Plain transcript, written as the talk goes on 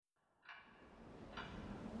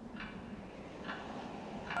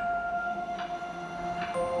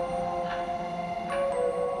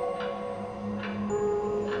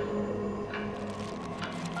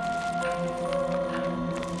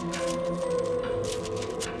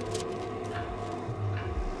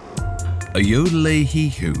A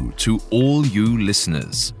yodel-hee-hoo to all you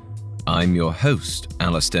listeners. I'm your host,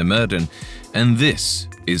 Alastair Murden, and this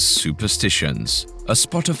is Superstitions, a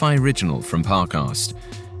Spotify original from Parcast.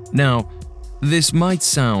 Now, this might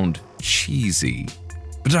sound cheesy,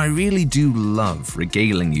 but I really do love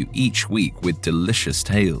regaling you each week with delicious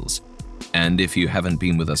tales. And if you haven't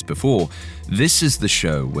been with us before, this is the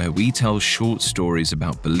show where we tell short stories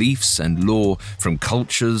about beliefs and lore from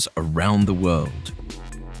cultures around the world.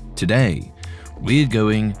 Today, we're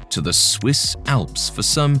going to the Swiss Alps for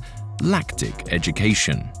some lactic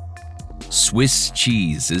education. Swiss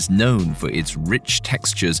cheese is known for its rich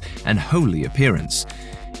textures and holy appearance.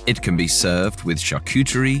 It can be served with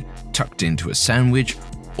charcuterie, tucked into a sandwich,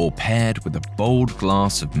 or paired with a bold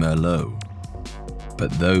glass of Merlot.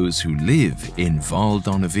 But those who live in Val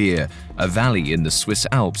d'Ennevier, a valley in the Swiss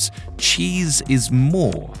Alps, cheese is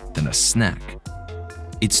more than a snack.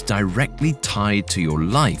 It's directly tied to your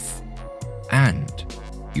life and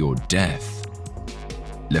your death.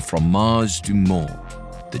 Le fromage du mort,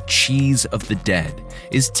 the cheese of the dead,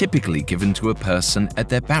 is typically given to a person at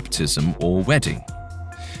their baptism or wedding.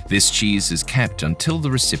 This cheese is kept until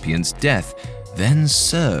the recipient's death, then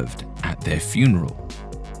served at their funeral.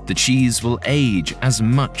 The cheese will age as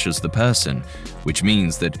much as the person, which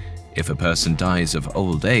means that if a person dies of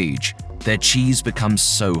old age, their cheese becomes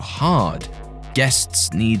so hard,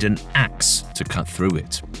 guests need an axe to cut through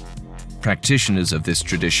it. Practitioners of this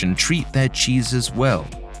tradition treat their cheeses well.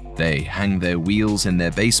 They hang their wheels in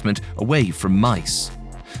their basement away from mice.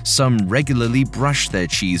 Some regularly brush their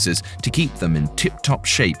cheeses to keep them in tip-top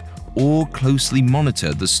shape or closely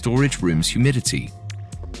monitor the storage room's humidity.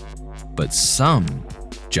 But some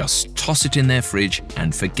just toss it in their fridge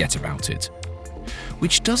and forget about it,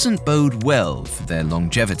 which doesn't bode well for their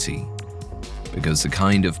longevity, because the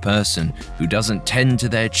kind of person who doesn't tend to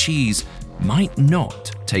their cheese might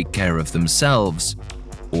not take care of themselves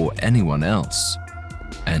or anyone else.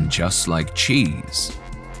 And just like cheese,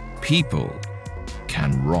 people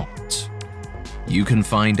can rot. You can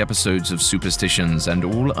find episodes of Superstitions and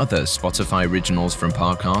all other Spotify originals from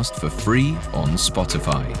Parcast for free on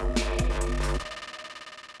Spotify.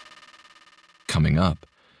 Coming up,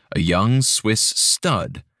 a young Swiss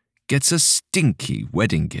stud gets a stinky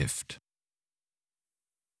wedding gift.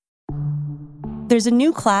 There's a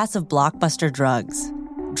new class of blockbuster drugs.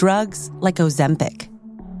 Drugs like Ozempic.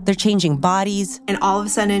 They're changing bodies. And all of a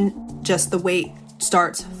sudden, just the weight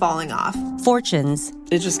starts falling off. Fortunes.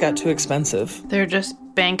 It just got too expensive. They're just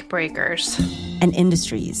bank breakers. And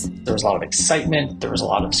industries. There was a lot of excitement. There was a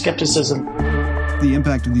lot of skepticism. The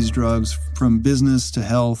impact of these drugs, from business to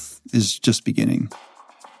health, is just beginning.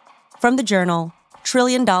 From the Journal, $1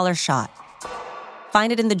 Trillion Shot.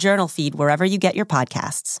 Find it in the Journal feed wherever you get your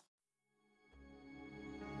podcasts.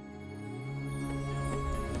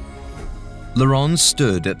 Laurent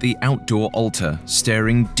stood at the outdoor altar,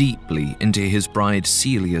 staring deeply into his bride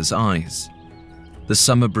Celia's eyes. The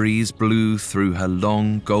summer breeze blew through her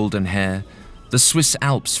long golden hair. The Swiss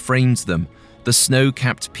Alps framed them, the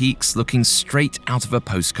snow-capped peaks looking straight out of a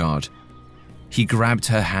postcard. He grabbed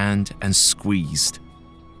her hand and squeezed.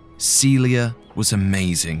 Celia was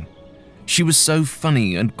amazing. She was so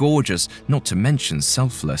funny and gorgeous, not to mention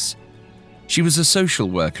selfless. She was a social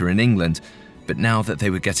worker in England, but now that they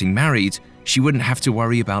were getting married, she wouldn't have to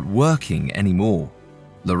worry about working anymore.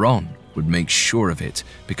 Laurent would make sure of it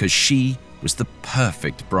because she was the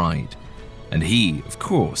perfect bride. And he, of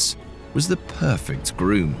course, was the perfect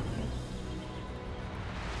groom.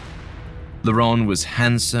 Laurent was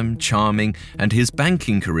handsome, charming, and his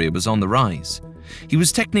banking career was on the rise. He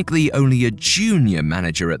was technically only a junior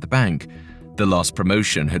manager at the bank. The last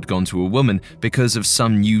promotion had gone to a woman because of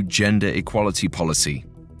some new gender equality policy.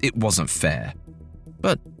 It wasn't fair.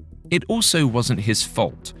 But it also wasn't his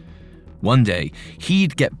fault. One day,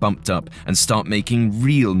 he'd get bumped up and start making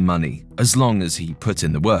real money as long as he put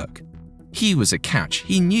in the work. He was a catch,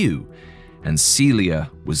 he knew, and Celia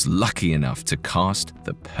was lucky enough to cast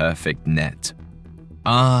the perfect net.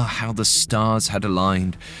 Ah, how the stars had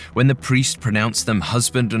aligned. When the priest pronounced them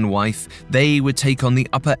husband and wife, they would take on the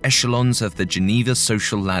upper echelons of the Geneva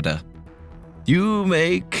social ladder. "You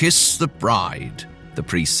may kiss the bride," the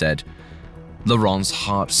priest said. Laurent's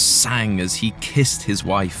heart sang as he kissed his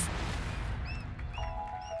wife.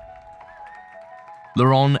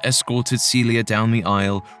 Laurent escorted Celia down the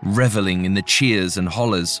aisle, reveling in the cheers and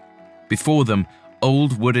hollers. Before them,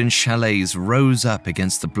 old wooden chalets rose up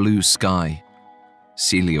against the blue sky.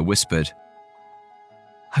 Celia whispered,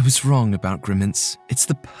 "I was wrong about Grimmince. It's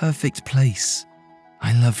the perfect place.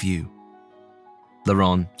 I love you."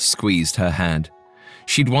 Laurent squeezed her hand.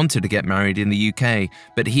 She'd wanted to get married in the UK,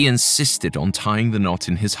 but he insisted on tying the knot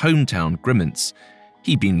in his hometown, Grimmants.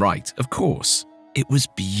 He'd been right, of course. It was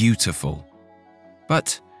beautiful.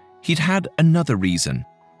 But he'd had another reason.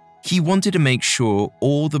 He wanted to make sure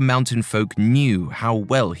all the mountain folk knew how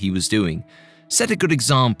well he was doing, set a good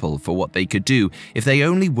example for what they could do if they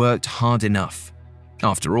only worked hard enough.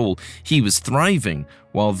 After all, he was thriving,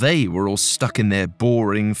 while they were all stuck in their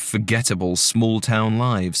boring, forgettable small-town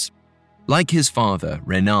lives. Like his father,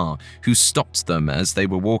 Renard, who stopped them as they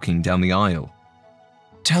were walking down the aisle.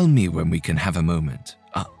 "Tell me when we can have a moment.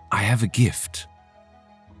 I have a gift."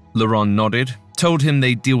 Laurent nodded, told him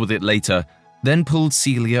they'd deal with it later, then pulled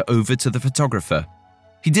Celia over to the photographer.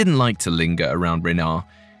 He didn't like to linger around Renard.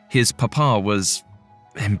 His papa was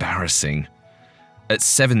embarrassing. At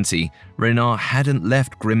 70, Renard hadn't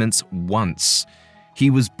left Grimmants once. He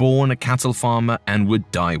was born a cattle farmer and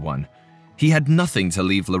would die one. He had nothing to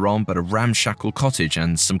leave Laurent but a ramshackle cottage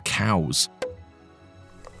and some cows.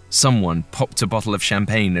 Someone popped a bottle of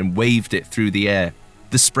champagne and waved it through the air.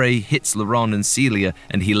 The spray hit Laurent and Celia,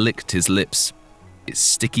 and he licked his lips. Its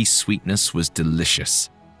sticky sweetness was delicious.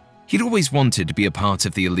 He'd always wanted to be a part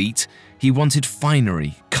of the elite. He wanted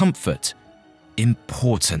finery, comfort,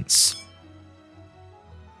 importance.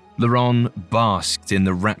 Laurent basked in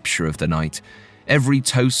the rapture of the night. Every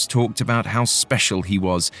toast talked about how special he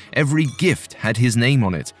was. Every gift had his name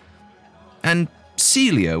on it. And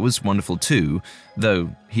Celia was wonderful too,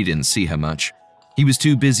 though he didn't see her much. He was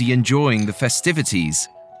too busy enjoying the festivities.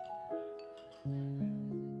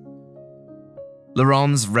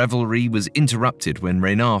 Laurent's revelry was interrupted when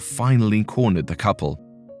Renard finally cornered the couple.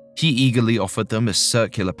 He eagerly offered them a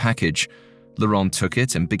circular package. Laurent took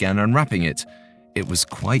it and began unwrapping it. It was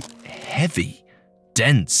quite heavy,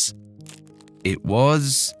 dense. It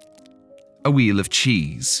was a wheel of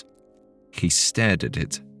cheese. He stared at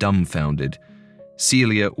it, dumbfounded.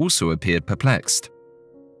 Celia also appeared perplexed.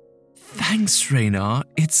 "Thanks, Renard.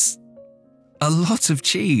 It's a lot of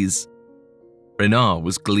cheese." Renard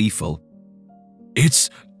was gleeful. "It's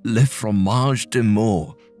le fromage de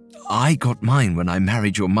mort. I got mine when I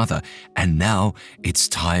married your mother, and now it's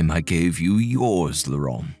time I gave you yours,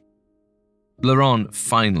 Laurent." Laurent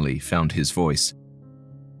finally found his voice.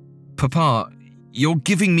 "Papa, you're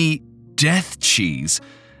giving me death cheese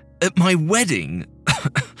at my wedding.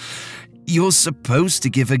 You're supposed to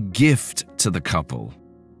give a gift to the couple."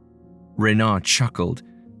 Renard chuckled.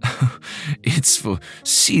 "It's for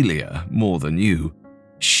Celia more than you.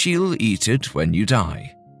 She'll eat it when you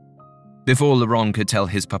die." Before Laurent could tell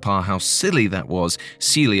his papa how silly that was,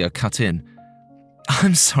 Celia cut in.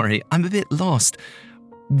 "I'm sorry, I'm a bit lost.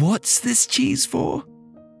 What's this cheese for?"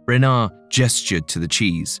 Renard gestured to the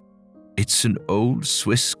cheese. "It's an old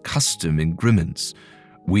Swiss custom in Grimmants.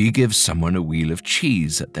 We give someone a wheel of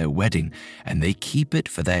cheese at their wedding, and they keep it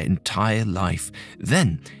for their entire life.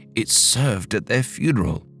 Then it's served at their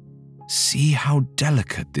funeral. See how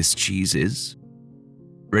delicate this cheese is?"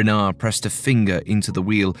 Renard pressed a finger into the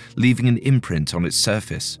wheel, leaving an imprint on its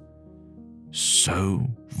surface. "So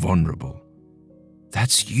vulnerable.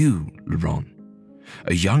 That's you, Laurent.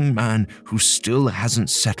 A young man who still hasn't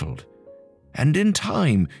settled. And in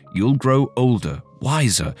time, you'll grow older,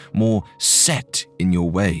 wiser, more set in your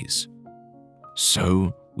ways.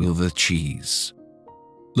 So will the cheese."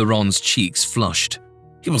 Laurent's cheeks flushed.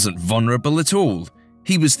 He wasn't vulnerable at all.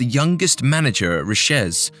 He was the youngest manager at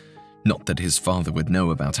Richez. Not that his father would know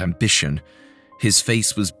about ambition. His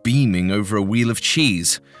face was beaming over a wheel of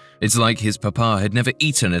cheese. It's like his papa had never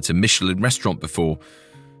eaten at a Michelin restaurant before.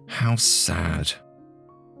 How sad.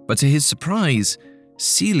 But to his surprise,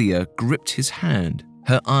 Celia gripped his hand,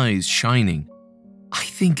 her eyes shining. "I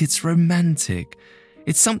think it's romantic.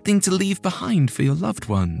 It's something to leave behind for your loved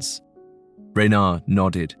ones." Renard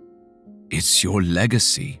nodded. "It's your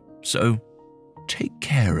legacy, so take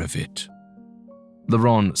care of it."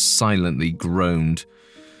 Laurent silently groaned.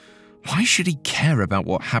 Why should he care about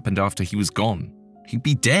what happened after he was gone? He'd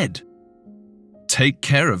be dead. Take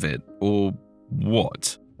care of it, or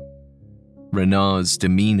what? Renard's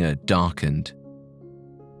demeanor darkened.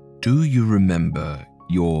 "Do you remember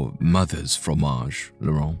your mother's fromage,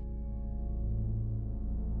 Laurent?"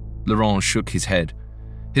 Laurent shook his head.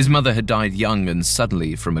 His mother had died young and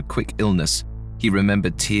suddenly from a quick illness. He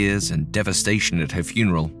remembered tears and devastation at her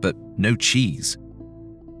funeral, but no cheese.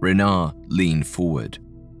 Renard leaned forward.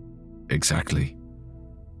 "Exactly.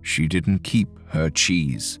 She didn't keep her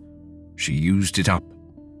cheese. She used it up,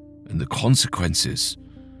 and the consequences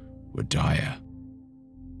were dire."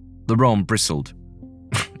 Laurent bristled.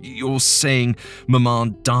 "You're saying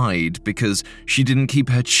Maman died because she didn't keep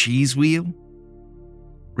her cheese wheel?"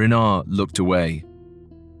 Renard looked away.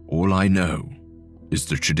 "All I know is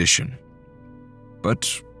the tradition.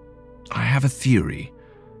 But I have a theory.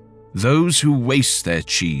 Those who waste their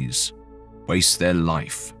cheese waste their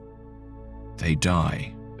life. They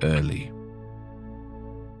die early.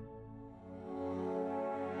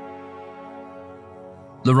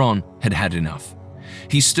 Laurent had had enough.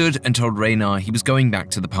 He stood and told Reynard he was going back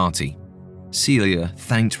to the party. Celia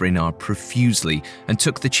thanked Reynard profusely and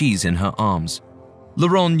took the cheese in her arms.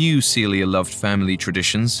 Laurent knew Celia loved family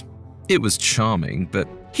traditions. It was charming, but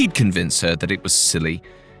he'd convince her that it was silly.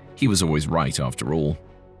 He was always right after all.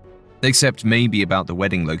 Except maybe about the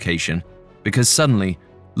wedding location, because suddenly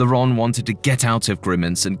Laurent wanted to get out of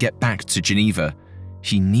Grimmins and get back to Geneva.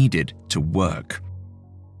 He needed to work.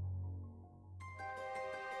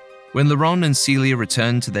 When Laurent and Celia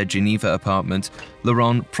returned to their Geneva apartment,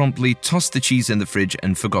 Laurent promptly tossed the cheese in the fridge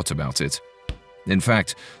and forgot about it. In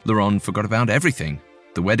fact, Laurent forgot about everything: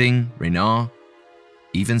 the wedding, Reynard,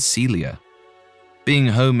 even Celia. Being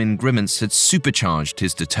home in Grimmins had supercharged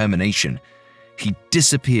his determination. He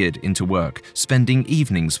disappeared into work, spending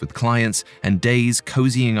evenings with clients and days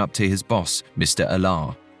cozying up to his boss, Mr.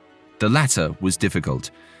 Allard. The latter was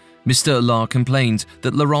difficult. Mr. Allard complained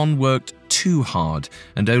that Laurent worked too hard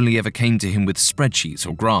and only ever came to him with spreadsheets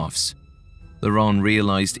or graphs. Laurent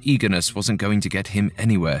realized eagerness wasn't going to get him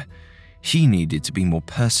anywhere. He needed to be more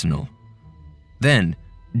personal. Then,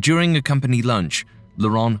 during a company lunch,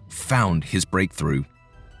 Laurent found his breakthrough.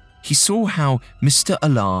 He saw how Mr.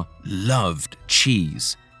 Allard loved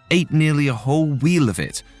cheese, ate nearly a whole wheel of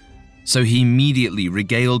it. So he immediately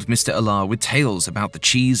regaled Mr. Allard with tales about the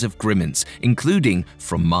cheese of Grimmins, including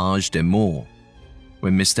Fromage de Maure.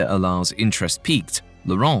 When Mr. Allard's interest peaked,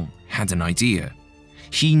 Laurent had an idea.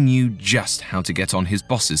 He knew just how to get on his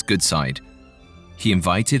boss's good side. He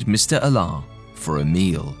invited Mr. Allard for a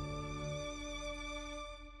meal.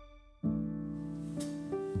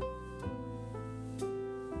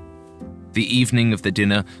 The evening of the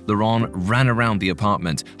dinner, Laurent ran around the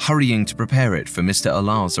apartment, hurrying to prepare it for Mr.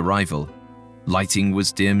 Allard's arrival. Lighting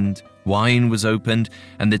was dimmed, wine was opened,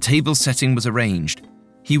 and the table setting was arranged.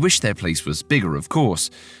 He wished their place was bigger, of course,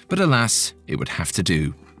 but alas, it would have to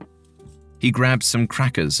do. He grabbed some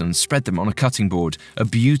crackers and spread them on a cutting board, a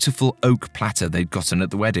beautiful oak platter they'd gotten at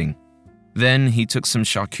the wedding. Then he took some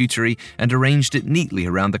charcuterie and arranged it neatly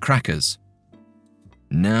around the crackers.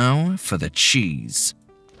 Now for the cheese.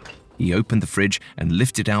 He opened the fridge and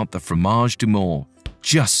lifted out the Fromage de Maure,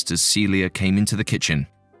 just as Celia came into the kitchen.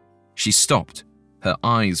 She stopped, her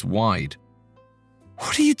eyes wide.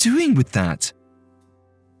 "What are you doing with that?"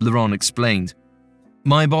 Laurent explained.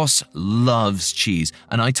 "My boss loves cheese,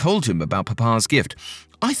 and I told him about Papa's gift.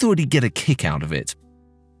 I thought he'd get a kick out of it."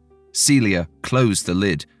 Celia closed the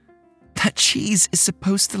lid. "That cheese is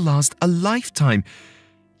supposed to last a lifetime.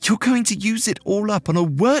 You're going to use it all up on a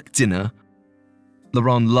work dinner?"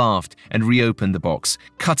 Laurent laughed and reopened the box,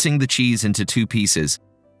 cutting the cheese into 2 pieces.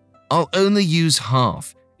 "I'll only use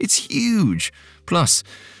half. It's huge. Plus,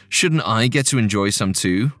 shouldn't I get to enjoy some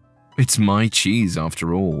too? It's my cheese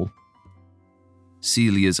after all."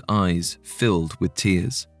 Celia's eyes filled with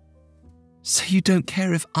tears. "So you don't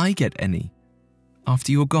care if I get any,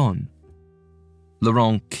 after you're gone?"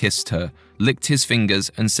 Laurent kissed her, licked his fingers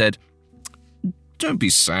and said, "Don't be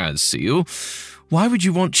sad, Cele. Why would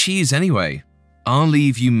you want cheese anyway? I'll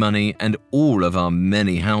leave you money and all of our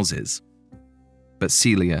many houses." But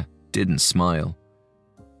Celia didn't smile.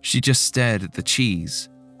 She just stared at the cheese,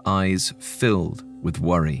 eyes filled with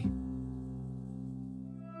worry.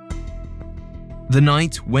 The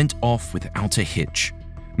night went off without a hitch.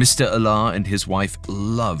 Mr. Allard and his wife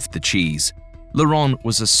loved the cheese. Laurent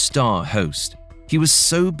was a star host. He was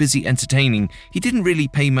so busy entertaining, he didn't really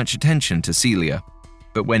pay much attention to Celia.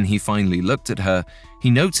 But when he finally looked at her, he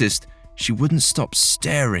noticed she wouldn't stop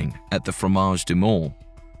staring at the Fromage de Maure.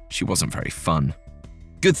 She wasn't very fun.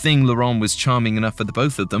 Good thing Laurent was charming enough for the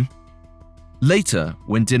both of them. Later,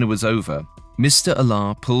 when dinner was over, Mr.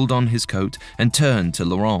 Allard pulled on his coat and turned to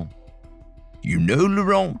Laurent. "You know,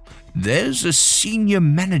 Laurent, there's a senior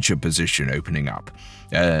manager position opening up,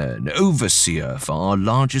 an overseer for our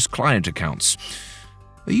largest client accounts.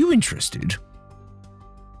 Are you interested?"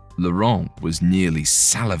 Laurent was nearly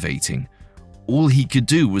salivating. All he could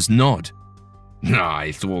do was nod.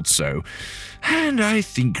 "I thought so, and I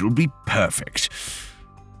think it'll be perfect.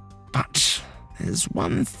 But there's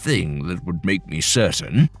one thing that would make me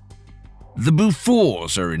certain. The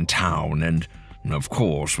Beauforts are in town, and of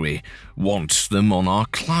course we want them on our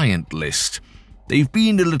client list. They've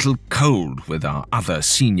been a little cold with our other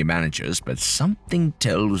senior managers, but something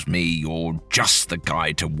tells me you're just the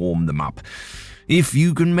guy to warm them up. If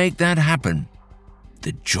you can make that happen,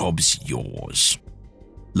 the job's yours."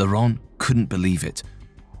 Laurent couldn't believe it.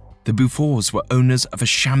 The Beauforts were owners of a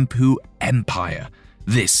shampoo empire.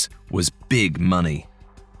 This was big money.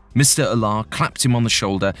 Mr. Allard clapped him on the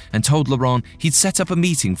shoulder and told Laurent he'd set up a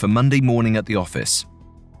meeting for Monday morning at the office.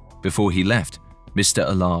 Before he left, Mr.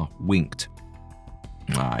 Allard winked.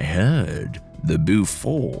 I heard the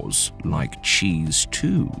Beauforts like cheese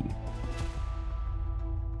too.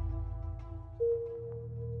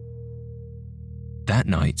 That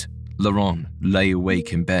night, Laurent lay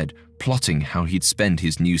awake in bed, plotting how he'd spend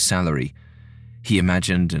his new salary. He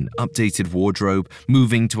imagined an updated wardrobe,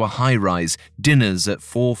 moving to a high-rise, dinners at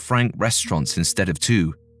 4-franc restaurants instead of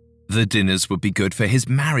 2. The dinners would be good for his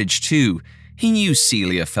marriage too. He knew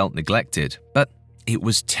Celia felt neglected, but it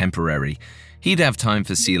was temporary. He'd have time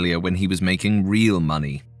for Celia when he was making real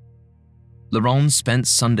money. Laurent spent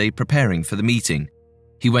Sunday preparing for the meeting.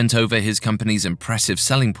 He went over his company's impressive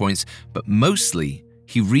selling points, but mostly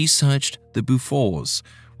he researched the Beauforts,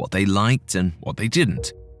 what they liked and what they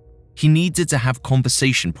didn't. He needed to have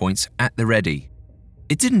conversation points at the ready.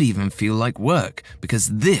 It didn't even feel like work, because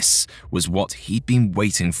this was what he'd been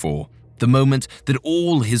waiting for, the moment that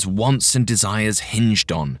all his wants and desires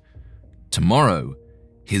hinged on. Tomorrow,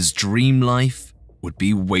 his dream life would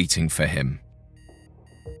be waiting for him.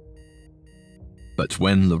 But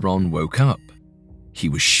when Laurent woke up, he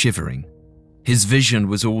was shivering. His vision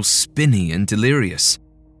was all spinny and delirious.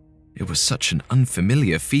 It was such an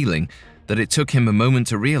unfamiliar feeling that it took him a moment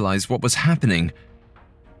to realize what was happening.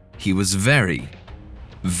 He was very,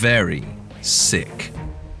 very sick.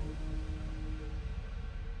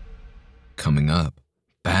 Coming up,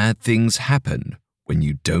 bad things happen when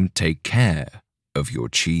you don't take care of your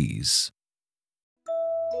cheese.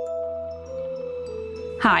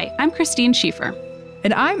 Hi, I'm Christine Schieffer.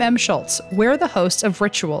 And I'm Em Schultz. We're the hosts of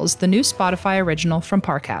Rituals, the new Spotify original from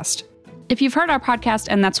Parcast. If you've heard our podcast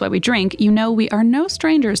and That's Why We Drink, you know we are no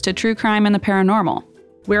strangers to true crime and the paranormal.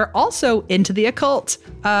 We're also into the occult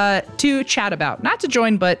to chat about, not to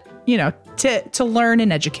join, but, to learn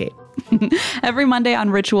and educate. Every Monday on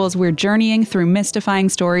Rituals, we're journeying through mystifying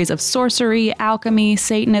stories of sorcery, alchemy,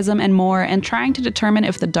 Satanism, and more, and trying to determine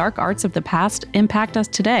if the dark arts of the past impact us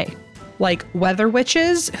today. Like weather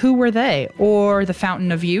witches, who were they? Or the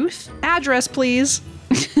Fountain of Youth? Address, please.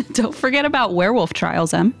 Don't forget about werewolf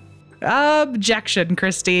trials, Em. Objection,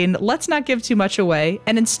 Christine. Let's not give too much away,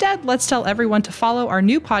 and instead, let's tell everyone to follow our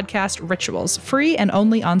new podcast, Rituals, free and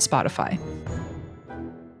only on Spotify.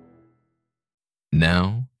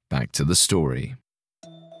 Now, back to the story.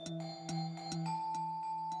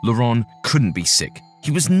 Laurent couldn't be sick.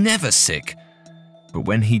 He was never sick. But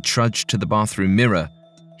when he trudged to the bathroom mirror,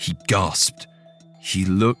 he gasped. He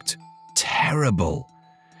looked terrible.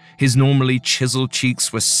 His normally chiseled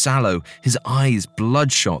cheeks were sallow, his eyes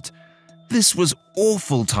bloodshot. This was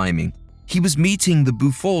awful timing. He was meeting the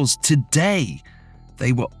Beauforts today.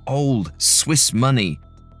 They were old Swiss money.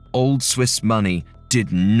 Old Swiss money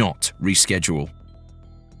did not reschedule.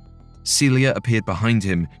 Celia appeared behind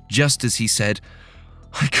him just as he said,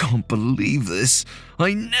 I can't believe this.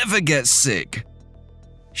 I never get sick.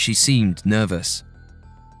 She seemed nervous.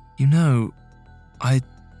 I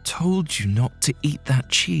told you not to eat that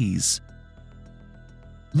cheese.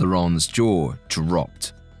 Laurent's jaw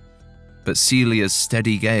dropped, but Celia's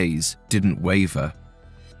steady gaze didn't waver.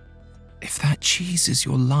 If that cheese is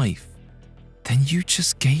your life, then you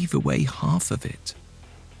just gave away half of it.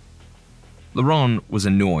 Laurent was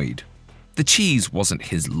annoyed. The cheese wasn't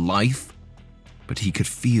his life, but he could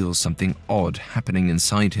feel something odd happening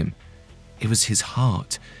inside him. It was his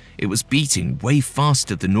heart. It was beating way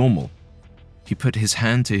faster than normal. He put his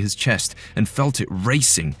hand to his chest and felt it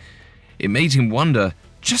racing. It made him wonder,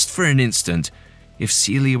 just for an instant, if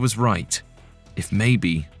Celia was right. If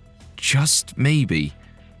maybe, just maybe,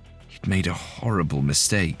 he'd made a horrible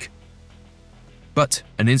mistake. But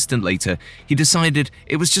an instant later, he decided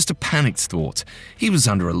it was just a panicked thought. He was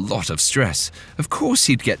under a lot of stress. Of course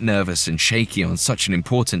he'd get nervous and shaky on such an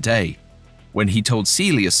important day. When he told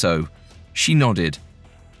Celia so, she nodded.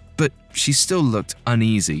 But she still looked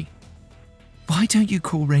uneasy. Why don't you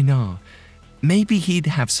call Reynard? Maybe he'd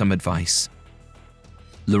have some advice.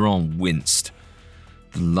 Laurent winced.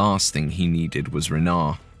 The last thing he needed was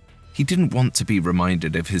Reynard. He didn't want to be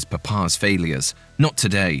reminded of his papa's failures, not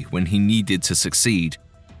today when he needed to succeed.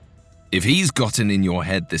 If he's gotten in your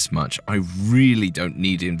head this much, I really don't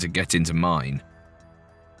need him to get into mine.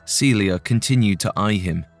 Celia continued to eye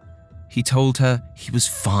him. He told her he was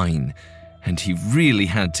fine, and he really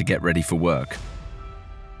had to get ready for work.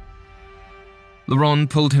 Laurent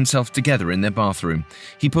pulled himself together in their bathroom.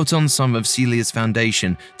 He put on some of Celia's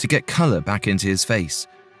foundation to get color back into his face.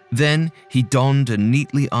 Then he donned a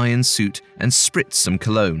neatly ironed suit and spritzed some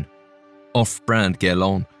cologne. Off-brand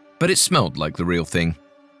Guerlain, but it smelled like the real thing.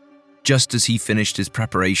 Just as he finished his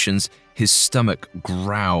preparations, his stomach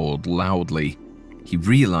growled loudly. He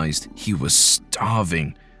realized he was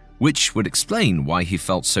starving, which would explain why he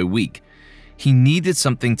felt so weak. He needed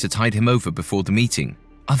something to tide him over before the meeting,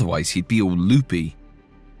 otherwise he'd be all loopy.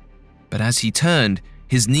 But as he turned,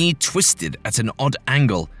 his knee twisted at an odd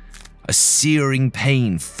angle. A searing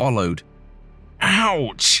pain followed.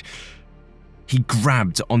 Ouch! He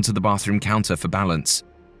grabbed onto the bathroom counter for balance.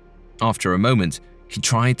 After a moment, he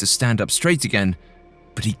tried to stand up straight again,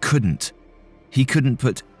 but he couldn't. He couldn't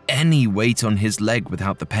put any weight on his leg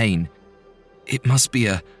without the pain. It must be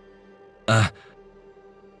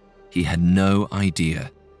He had no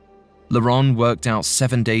idea. Laurent worked out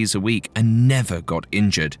 7 days a week and never got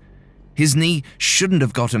injured. His knee shouldn't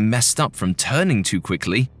have gotten messed up from turning too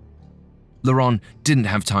quickly. Laurent didn't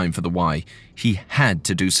have time for the why. He had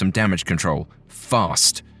to do some damage control,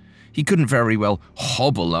 fast. He couldn't very well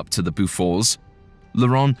hobble up to the Beauforts.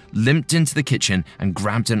 Laurent limped into the kitchen and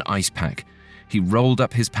grabbed an ice pack. He rolled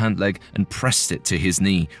up his pant leg and pressed it to his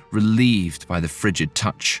knee, relieved by the frigid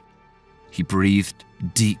touch. He breathed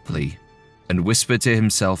deeply and whispered to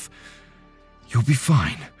himself, "You'll be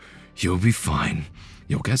fine. You'll be fine.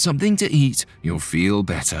 You'll get something to eat, you'll feel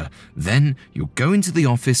better. Then you'll go into the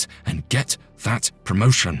office and get that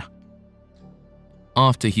promotion."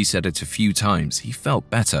 After he said it a few times, he felt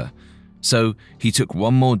better. So he took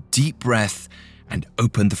one more deep breath and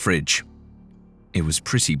opened the fridge. It was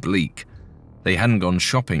pretty bleak. They hadn't gone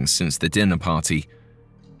shopping since the dinner party.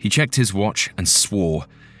 He checked his watch and swore.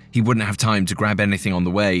 He wouldn't have time to grab anything on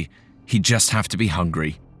the way. He'd just have to be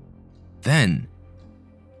hungry. Then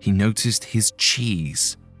he noticed his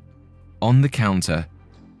cheese on the counter,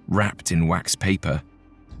 wrapped in wax paper.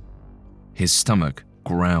 His stomach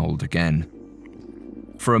growled again.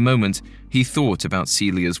 For a moment, he thought about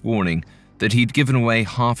Celia's warning that he'd given away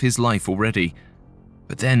half his life already.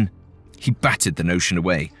 But then he batted the notion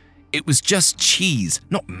away. It was just cheese,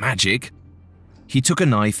 not magic. He took a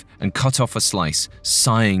knife and cut off a slice,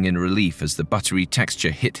 sighing in relief as the buttery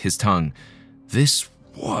texture hit his tongue. This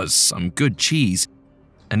was some good cheese,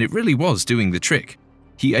 and it really was doing the trick.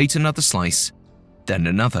 He ate another slice, then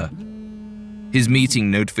another. His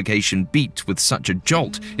meeting notification beeped with such a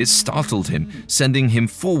jolt it startled him, sending him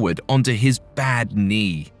forward onto his bad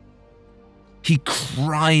knee. He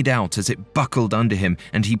cried out as it buckled under him,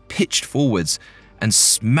 and he pitched forwards and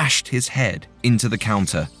smashed his head into the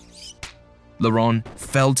counter. Laurent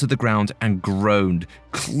fell to the ground and groaned,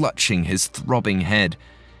 clutching his throbbing head.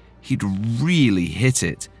 He'd really hit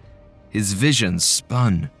it. His vision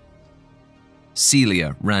spun.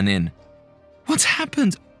 Celia ran in. "What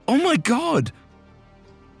happened? Oh my God!"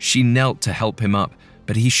 She knelt to help him up,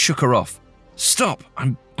 but he shook her off. "Stop,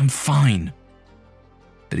 I'm fine."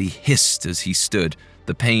 But he hissed as he stood,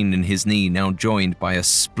 the pain in his knee now joined by a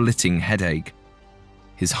splitting headache.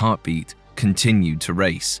 His heartbeat continued to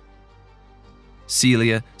race.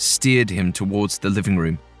 Celia steered him towards the living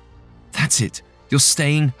room. "That's it, you're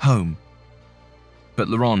staying home." But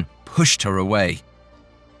Laurent pushed her away.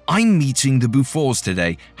 "I'm meeting the Beauforts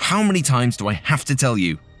today. How many times do I have to tell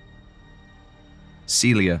you?"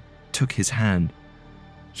 Celia took his hand.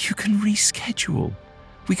 "You can reschedule.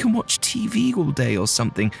 We can watch TV all day or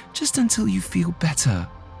something, just until you feel better."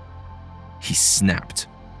 He snapped.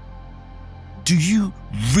 "Do you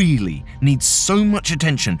really need so much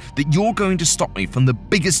attention that you're going to stop me from the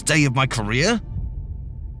biggest day of my career?"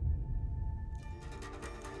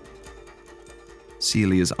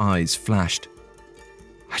 Celia's eyes flashed.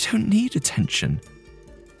 "I don't need attention,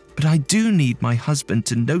 but I do need my husband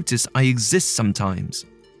to notice I exist sometimes.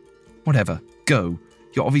 Whatever, go.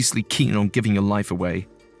 You're obviously keen on giving your life away."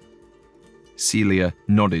 Celia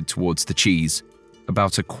nodded towards the cheese.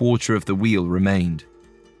 About a quarter of the wheel remained.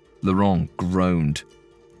 Laurent groaned.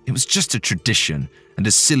 It was just a tradition and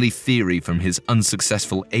a silly theory from his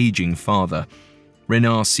unsuccessful aging father.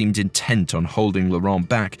 Renard seemed intent on holding Laurent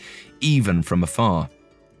back, even from afar.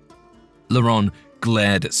 Laurent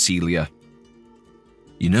glared at Celia.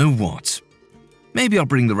 "You know what? Maybe I'll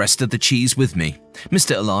bring the rest of the cheese with me.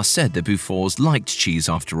 Mr. Allard said the Beauforts liked cheese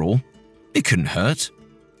after all. It couldn't hurt."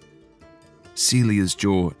 Celia's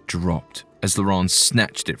jaw dropped as Laurent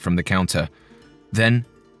snatched it from the counter. Then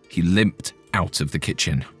he limped out of the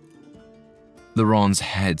kitchen. Laurent's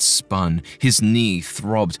head spun, his knee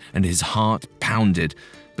throbbed, and his heart pounded,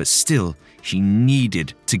 but still he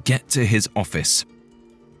needed to get to his office.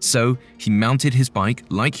 So he mounted his bike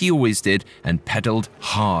like he always did and pedaled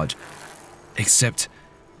hard. Except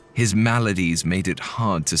his maladies made it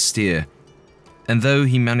hard to steer. And though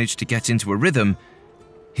he managed to get into a rhythm,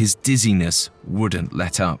 his dizziness wouldn't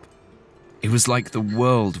let up. It was like the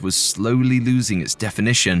world was slowly losing its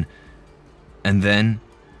definition, and then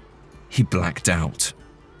he blacked out.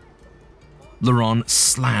 Laurent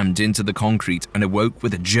slammed into the concrete and awoke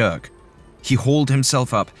with a jerk. He hauled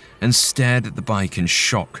himself up and stared at the bike in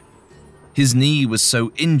shock. His knee was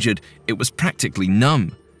so injured it was practically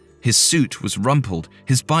numb. His suit was rumpled,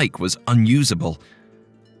 his bike was unusable.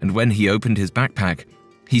 And when he opened his backpack,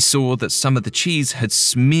 he saw that some of the cheese had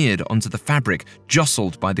smeared onto the fabric,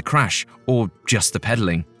 jostled by the crash or just the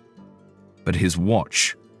pedaling. But his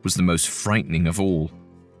watch was the most frightening of all.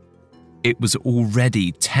 It was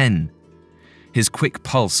already 10. His quick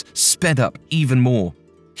pulse sped up even more.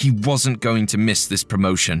 He wasn't going to miss this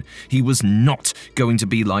promotion. He was not going to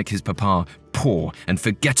be like his papa, poor and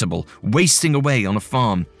forgettable, wasting away on a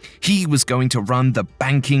farm. He was going to run the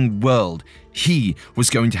banking world. He was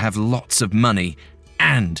going to have lots of money.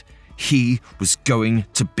 And he was going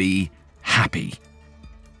to be happy.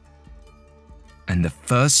 And the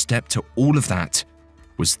first step to all of that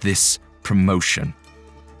was this promotion,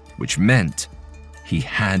 which meant he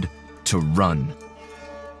had to run.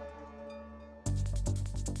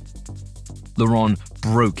 Laurent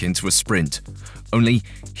broke into a sprint, only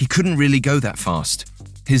he couldn't really go that fast.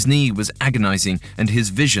 His knee was agonizing and his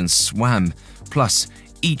vision swam. Plus,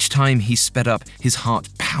 each time he sped up, his heart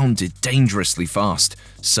pounded dangerously fast,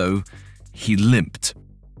 so he limped.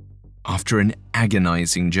 After an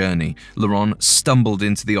agonizing journey, Laurent stumbled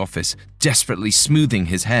into the office, desperately smoothing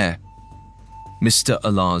his hair. Mr.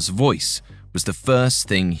 Allah's voice was the first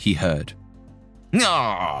thing he heard.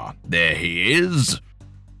 "Ah, there he is."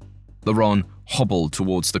 Laurent hobbled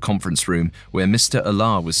towards the conference room where Mr.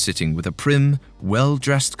 Allah was sitting with a prim,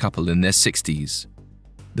 well-dressed couple in their 60s,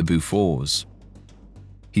 the Beauforts.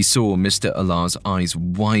 He saw Mr. Allah's eyes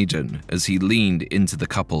widen as he leaned into the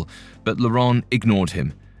couple, but Laurent ignored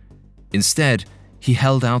him. Instead, he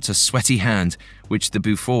held out a sweaty hand, which the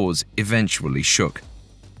Beauforts eventually shook.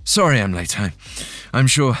 "Sorry I'm late. I'm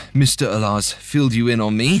sure Mr. Allah's filled you in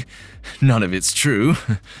on me. None of it's true."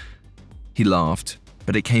 He laughed,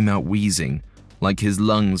 but it came out wheezing, like his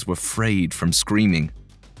lungs were frayed from screaming.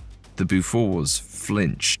 The Beauforts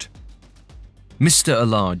flinched. Mr.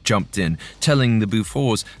 Allah jumped in, telling the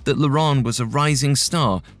Beauforts that Laurent was a rising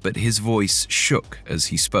star, but his voice shook as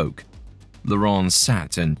he spoke. Laurent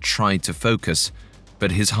sat and tried to focus,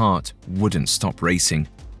 but his heart wouldn't stop racing,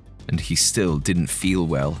 and he still didn't feel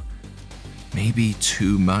well. Maybe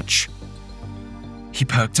too much? He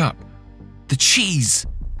perked up. The cheese!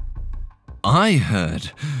 "I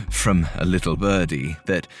heard from a little birdie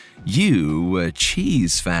that you were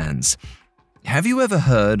cheese fans. Have you ever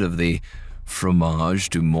heard of the fromage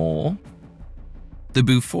du mort?" The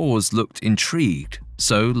Beauforts looked intrigued,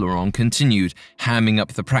 so Laurent continued hamming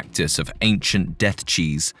up the practice of ancient death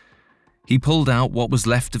cheese. He pulled out what was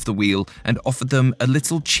left of the wheel and offered them a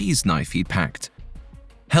little cheese knife he'd packed.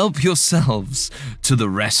 "Help yourselves to the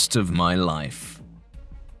rest of my life."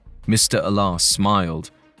 Mr. Allah smiled.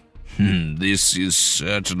 This is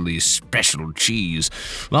certainly special cheese.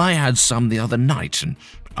 I had some the other night, and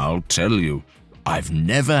I'll tell you, I've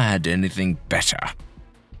never had anything better."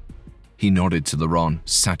 He nodded to Laurent,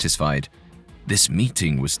 satisfied. This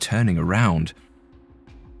meeting was turning around.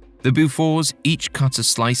 The Beauforts each cut a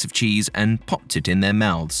slice of cheese and popped it in their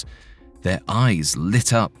mouths. Their eyes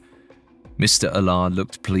lit up. Mr. Allah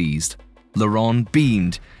looked pleased. Laurent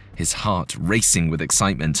beamed, his heart racing with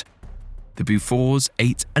excitement. The Beauforts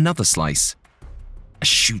ate another slice. A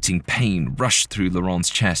shooting pain rushed through Laurent's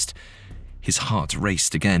chest. His heart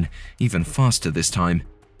raced again, even faster this time.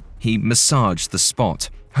 He massaged the spot,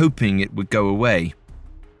 hoping it would go away.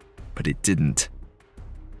 But it didn't.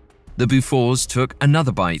 The Beauforts took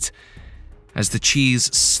another bite. As the cheese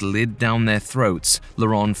slid down their throats,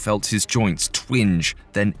 Laurent felt his joints twinge,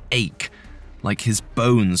 then ache, like his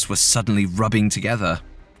bones were suddenly rubbing together.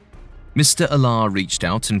 Mr. Allah reached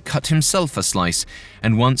out and cut himself a slice,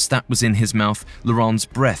 and once that was in his mouth, Laurent's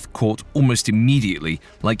breath caught almost immediately,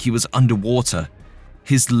 like he was underwater.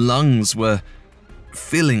 His lungs were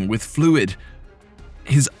filling with fluid.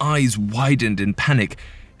 His eyes widened in panic.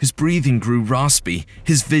 His breathing grew raspy.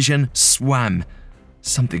 His vision swam.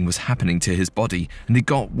 Something was happening to his body, and it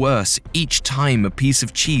got worse each time a piece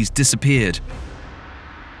of cheese disappeared.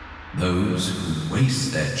 "Those who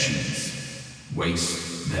waste their cheese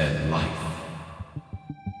waste their life."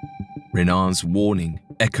 Renard's warning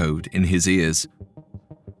echoed in his ears.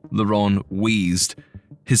 Laurent wheezed.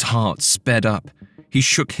 His heart sped up. He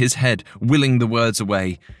shook his head, willing the words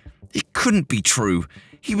away. It couldn't be true.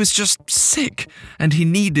 He was just sick, and he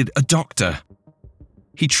needed a doctor.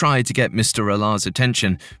 He tried to get Mr. Alar's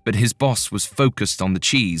attention, but his boss was focused on the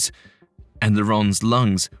cheese, and Laurent's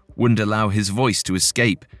lungs wouldn't allow his voice to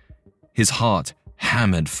escape. His heart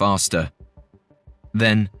hammered faster.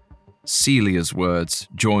 Then, Celia's words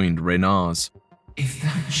joined Renard's. If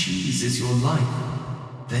that cheese is your life,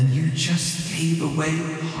 then you just gave away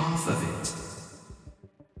half of it.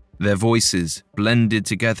 Their voices blended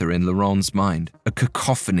together in Laurent's mind, a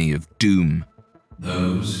cacophony of doom.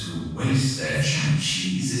 Those who waste their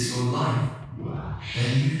cheese is your life,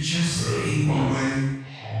 then you just gave away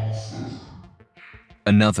half of it.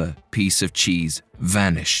 Another piece of cheese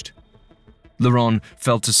vanished. Laurent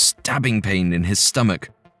felt a stabbing pain in his stomach.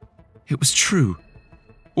 It was true.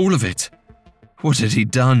 All of it. What had he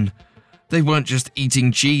done? They weren't just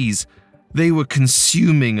eating cheese. They were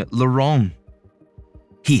consuming Laurent.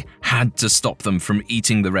 He had to stop them from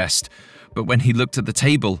eating the rest, but when he looked at the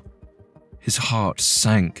table, his heart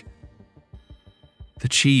sank. The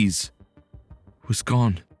cheese was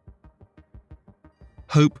gone.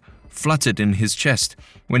 Hope fluttered in his chest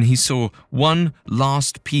when he saw one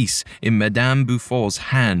last piece in Madame Beaufort's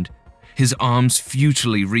hand. His arms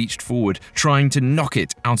futilely reached forward, trying to knock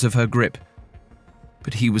it out of her grip.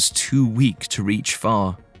 But he was too weak to reach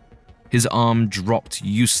far. His arm dropped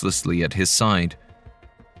uselessly at his side.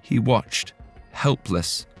 He watched,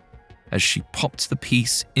 helpless, as she popped the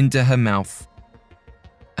piece into her mouth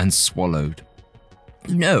and swallowed.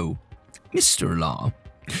 No, Mr. Alar,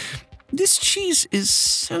 this cheese is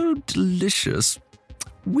so delicious.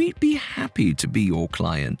 We'd be happy to be your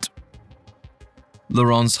client.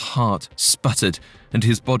 Laurent's heart sputtered and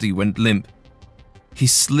his body went limp. He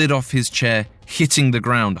slid off his chair, hitting the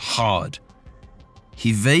ground hard.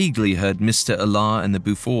 He vaguely heard Mr. Alar and the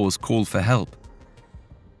Beauforts call for help.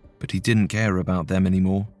 But he didn't care about them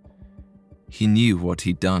anymore. He knew what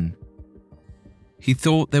he'd done. He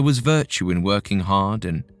thought there was virtue in working hard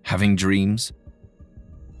and having dreams.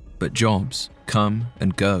 But jobs come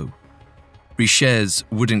and go. Richez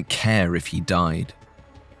wouldn't care if he died.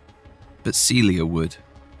 But Celia would,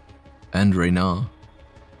 and Renard.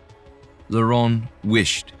 Laurent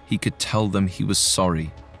wished he could tell them he was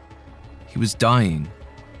sorry. He was dying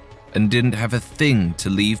and didn't have a thing to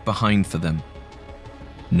leave behind for them.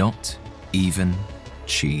 Not even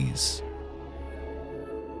cheese.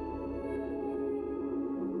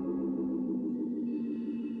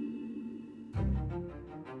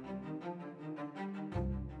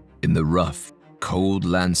 In the rough, cold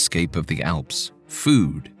landscape of the Alps,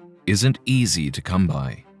 food isn't easy to come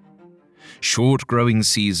by. Short growing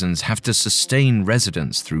seasons have to sustain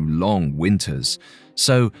residents through long winters,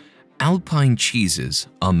 so Alpine cheeses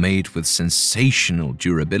are made with sensational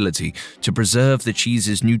durability to preserve the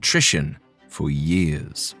cheese's nutrition for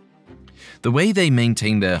years. The way they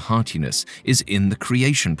maintain their heartiness is in the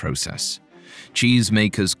creation process.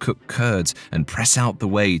 Cheesemakers cook curds and press out the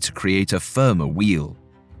whey to create a firmer wheel.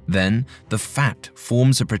 Then, the fat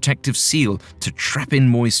forms a protective seal to trap in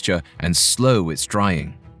moisture and slow its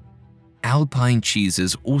drying. Alpine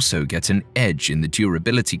cheeses also get an edge in the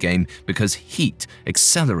durability game because heat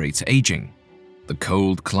accelerates aging. The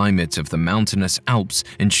cold climate of the mountainous Alps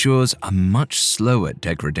ensures a much slower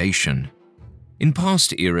degradation. In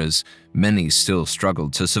past eras, many still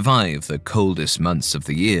struggled to survive the coldest months of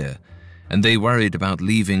the year, and they worried about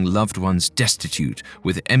leaving loved ones destitute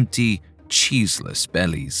with empty, cheeseless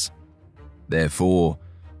bellies. Therefore,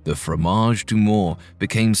 the fromage du mort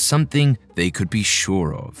became something they could be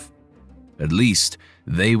sure of. At least,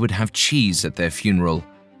 they would have cheese at their funeral,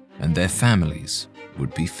 and their families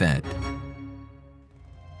would be fed.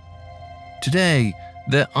 Today,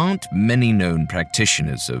 there aren't many known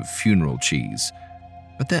practitioners of funeral cheese,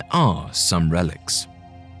 but there are some relics.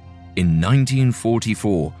 In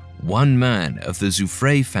 1944, one man of the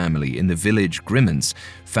Zoufrey family in the village Grimmins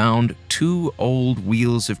found 2 old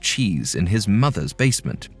wheels of cheese in his mother's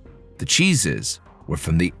basement. The cheeses were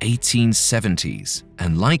from the 1870s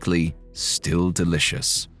and likely still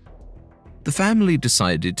delicious. The family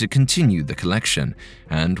decided to continue the collection,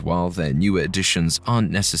 and while their newer additions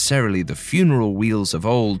aren't necessarily the funeral wheels of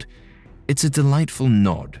old, it's a delightful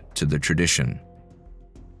nod to the tradition.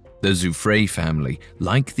 The Zoufrey family,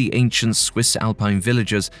 like the ancient Swiss Alpine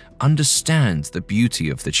villagers, understands the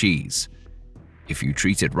beauty of the cheese. If you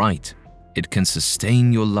treat it right, it can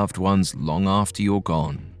sustain your loved ones long after you're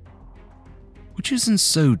gone. Which isn't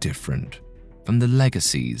so different from the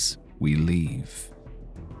legacies we leave.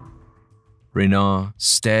 Renard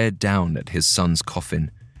stared down at his son's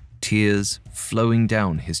coffin, tears flowing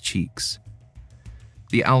down his cheeks.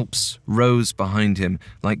 The Alps rose behind him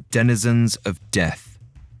like denizens of death.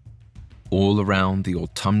 All around the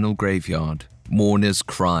autumnal graveyard, mourners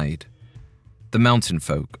cried. the mountain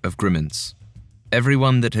folk of Grimmins.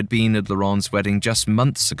 Everyone that had been at Laurent's wedding just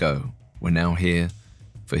months ago were now here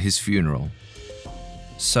for his funeral.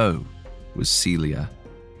 So was Celia.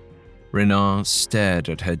 Renard stared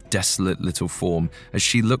at her desolate little form as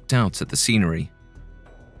she looked out at the scenery.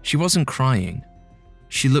 She wasn't crying.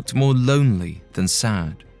 She looked more lonely than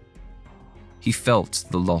sad. He felt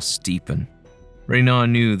the loss deepen. Renard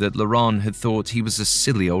knew that Laurent had thought he was a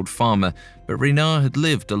silly old farmer, but Renard had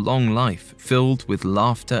lived a long life filled with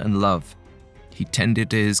laughter and love. He tended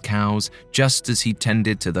to his cows just as he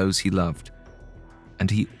tended to those he loved.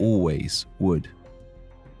 And he always would.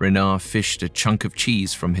 Renard fished a chunk of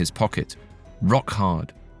cheese from his pocket, rock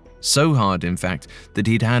hard. So hard, in fact, that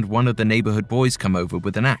he'd had one of the neighborhood boys come over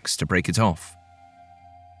with an axe to break it off.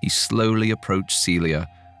 He slowly approached Celia,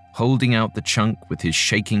 holding out the chunk with his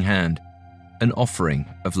shaking hand, an offering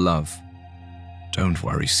of love. "Don't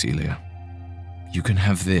worry, Celia. You can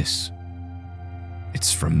have this.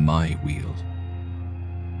 It's from my wheel."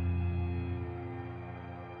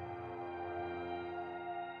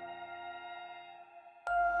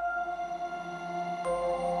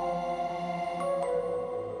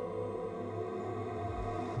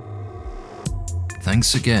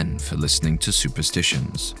 Thanks again for listening to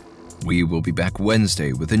Superstitions. We will be back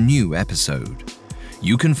Wednesday with a new episode.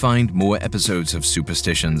 You can find more episodes of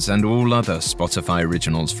Superstitions and all other Spotify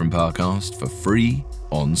originals from Parcast for free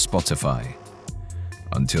on Spotify.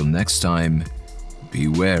 Until next time, be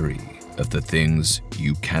wary of the things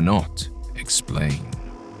you cannot explain.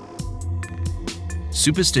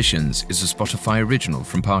 Superstitions is a Spotify original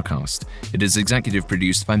from Parcast. It is executive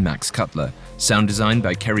produced by Max Cutler, sound designed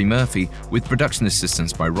by Kerry Murphy, with production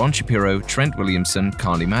assistance by Ron Shapiro, Trent Williamson,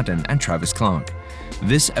 Carly Madden, and Travis Clark.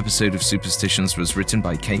 This episode of Superstitions was written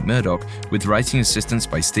by Kate Murdoch, with writing assistance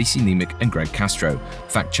by Stacey Nemec and Greg Castro,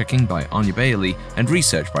 fact-checking by Anya Bailey, and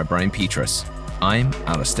research by Brian Petrus. I'm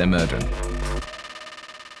Alastair Murden.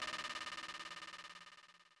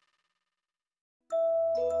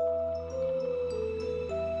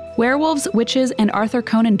 Werewolves, witches, and Arthur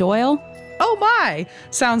Conan Doyle? Oh my!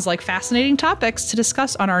 Sounds like fascinating topics to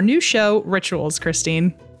discuss on our new show, Rituals,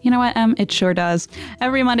 Christine. You know what, Em? It sure does.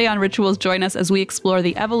 Every Monday on Rituals, join us as we explore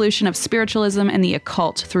the evolution of spiritualism and the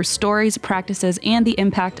occult through stories, practices, and the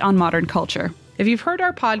impact on modern culture. If you've heard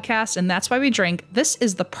our podcast and That's Why We Drink, this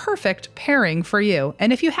is the perfect pairing for you.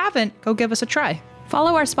 And if you haven't, go give us a try.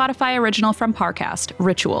 Follow our Spotify original from Parcast,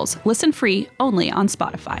 Rituals. Listen free only on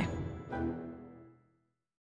Spotify.